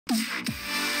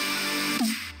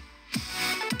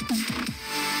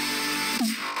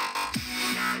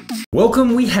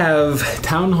Welcome, we have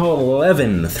Town Hall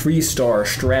 11, 3-star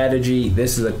strategy.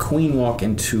 This is a queen walk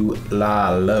into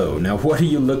LavaLoon. Now, what are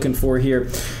you looking for here?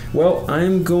 Well,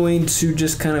 I'm going to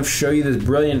just kind of show you this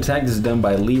brilliant attack. This is done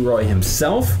by Leroy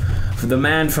himself, the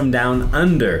man from down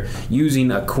under,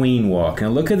 using a queen walk. Now,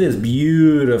 look at this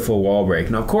beautiful wall break.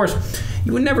 Now, of course,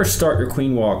 you would never start your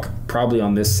queen walk probably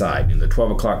on this side, the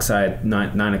 12 o'clock side,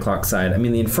 9 o'clock side. I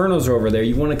mean, the Infernos are over there.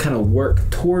 You want to kind of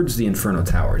work towards the Inferno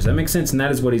towers. That makes sense, and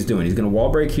that is what he's doing. He's going to wall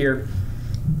break here,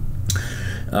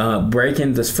 break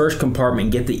into this first compartment,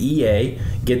 get the EA,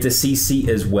 get the CC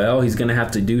as well. He's going to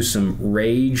have to do some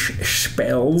rage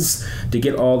spells to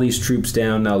get all these troops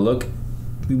down. Now, look.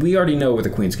 We already know where the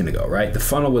queen's going to go, right? The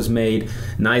funnel was made,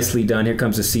 nicely done. Here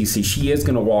comes the CC. She is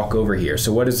going to walk over here.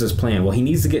 So what is this plan? Well, he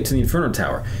needs to get to the Inferno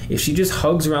Tower. If she just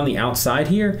hugs around the outside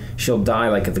here, she'll die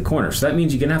like at the corner. So that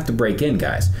means you're going to have to break in,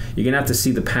 guys. You're going to have to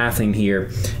see the pathing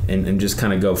here and just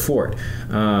kind of go for it.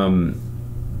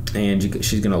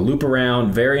 She's going to loop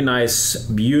around. Very nice,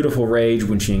 beautiful rage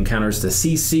when she encounters the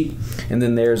CC. And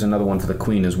then there's another one for the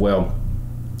queen as well.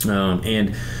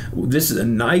 And this is a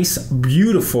nice,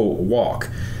 beautiful walk.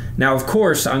 Now, of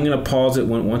course, I'm going to pause it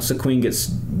once the queen gets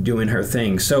doing her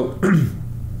thing. So,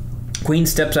 queen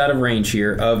steps out of range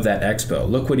here of that expo.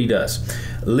 Look what he does.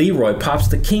 Leroy pops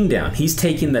the king down. He's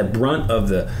taking the brunt of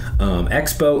the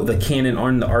expo, the cannon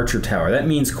on the archer tower. That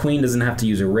means queen doesn't have to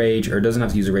use a rage, or doesn't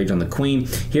have to use a rage on the queen.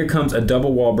 Here comes a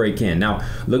double wall break in. Now,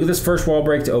 look at this first wall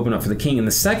break to open up for the king, and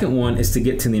the second one is to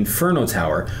get to the Inferno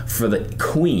Tower for the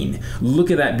queen. Look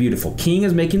at that beautiful. King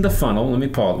is making the funnel. Let me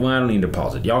pause. Well, I don't need to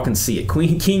pause it. Y'all can see it.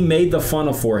 King made the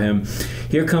funnel for him.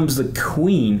 Here comes the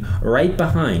queen right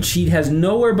behind. She has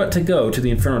nowhere but to go to the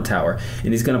Inferno Tower,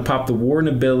 and he's going to pop the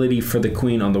warden ability for the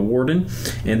queen on the warden,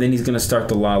 and then he's going to start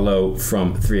the LavaLoon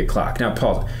from 3 o'clock. Now,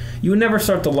 pause. You would never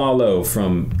start the LavaLoon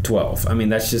from 12. I mean,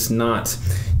 that's just not,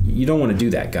 you don't want to do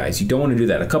that, guys. You don't want to do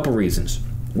that. A couple reasons.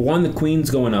 One, the queen's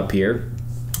going up here.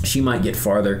 She might get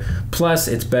farther. Plus,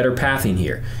 it's better pathing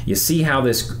here. You see how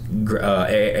this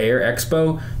air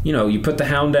expo, you put the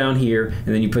hound down here, and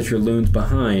then you put your loons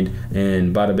behind,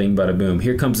 and bada bing, bada boom.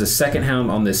 Here comes the second hound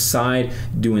on this side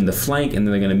doing the flank, and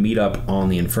then they're going to meet up on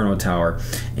the Inferno Tower,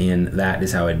 and that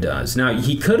is how it does. Now,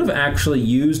 he could have actually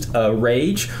used a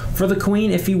rage for the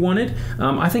queen if he wanted.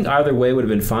 I think either way would have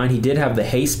been fine. He did have the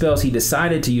haste spells. He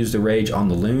decided to use the rage on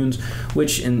the loons,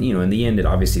 which, in the end, it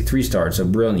obviously 3-starred, so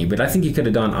brilliant. But I think he could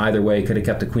have done either way. Could have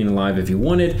kept the queen alive if he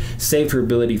wanted, saved her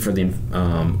ability for the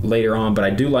later on. But I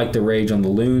do like the rage on the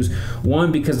loons.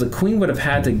 One, because the queen would have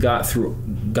had to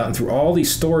gotten through all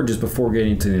these storages before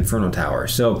getting to the Inferno Tower.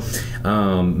 So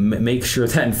make sure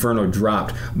that Inferno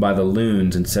dropped by the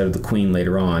loons instead of the queen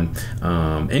later on.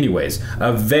 Anyways,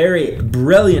 a very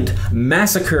brilliant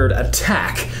massacred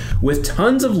attack with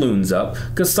tons of loons up.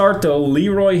 Casarto,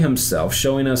 Leroy himself,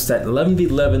 showing us that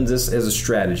 11v11 is a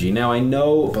strategy. Now, I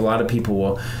know a lot of people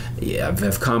will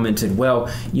have commented, well,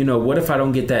 what if I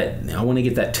don't get that? I want to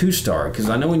get that 2-star, because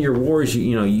I know in your wars,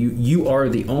 you are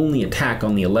the only attack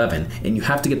on the 11, and you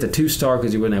have to get the 2-star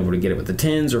because you weren't able to get it with the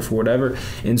 10s or for whatever.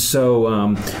 And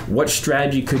so, what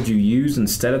strategy could you use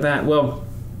instead of that? Well,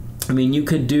 I mean, you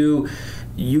could do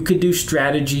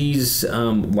strategies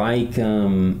like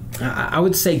I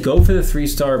would say go for the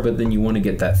 3-star, but then you want to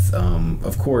get that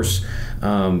of course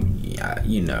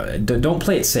don't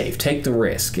play it safe. Take the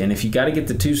risk, and if you got to get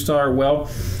the 2-star, well,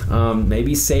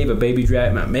 maybe save a baby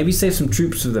dragon, maybe save some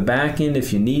troops for the back end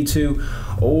if you need to,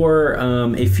 or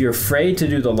if you're afraid to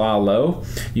do the LavaLoon,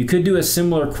 you could do a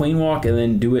similar queen walk and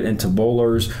then do it into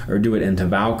bowlers or do it into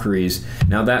Valkyries.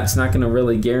 Now, that's not going to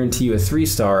really guarantee you a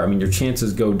 3-star. I mean, your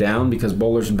chances go down because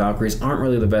bowlers and Valkyries aren't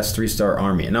really the best 3-star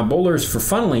army. Now, bowlers for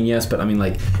funneling, yes, but I mean,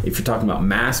 like, if you're talking about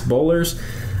mass bowlers,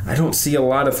 I don't see a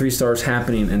lot of 3-stars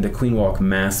happening into queen walk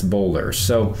mass bowlers.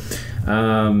 So,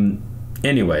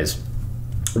 anyways,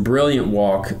 brilliant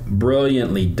walk,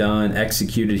 brilliantly done,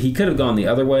 executed. He could have gone the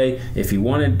other way if he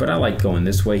wanted, but I like going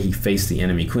this way. He faced the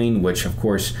enemy queen, which, of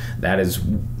course, that is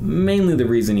mainly the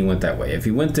reason he went that way. If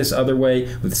he went this other way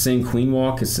with the same queen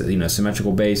walk, it's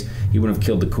symmetrical base, he wouldn't have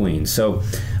killed the queen. So,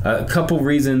 a couple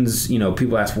reasons.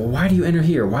 People ask, well, why do you enter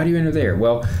here? Why do you enter there?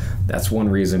 Well, that's one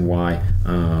reason why,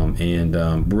 and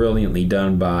brilliantly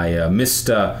done by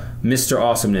Mr.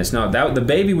 Awesomeness. Now, the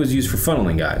baby was used for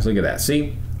funneling, guys. Look at that.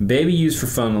 See? Baby used for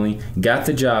funneling, got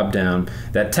the job down.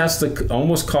 That Tesla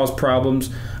almost caused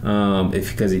problems, but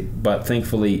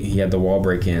thankfully he had the wall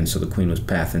break in, so the queen was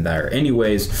path and dire.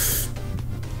 Anyways,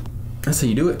 that's how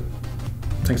you do it.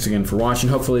 Thanks again for watching.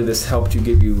 Hopefully this helped you,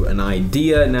 give you an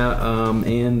idea now,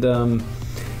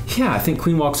 yeah, I think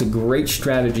Queen Walk's a great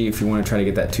strategy if you want to try to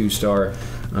get that 2-star.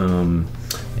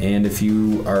 And if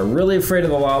you are really afraid of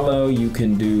the Lalo, you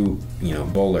can do,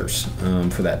 bowlers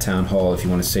for that town hall if you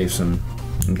want to save some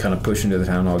and kind of push into the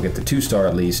town hall, get the 2-star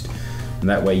at least, and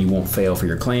that way you won't fail for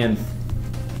your clan.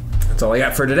 That's all I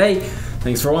got for today.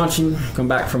 Thanks for watching. Come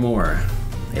back for more.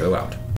 Halo out.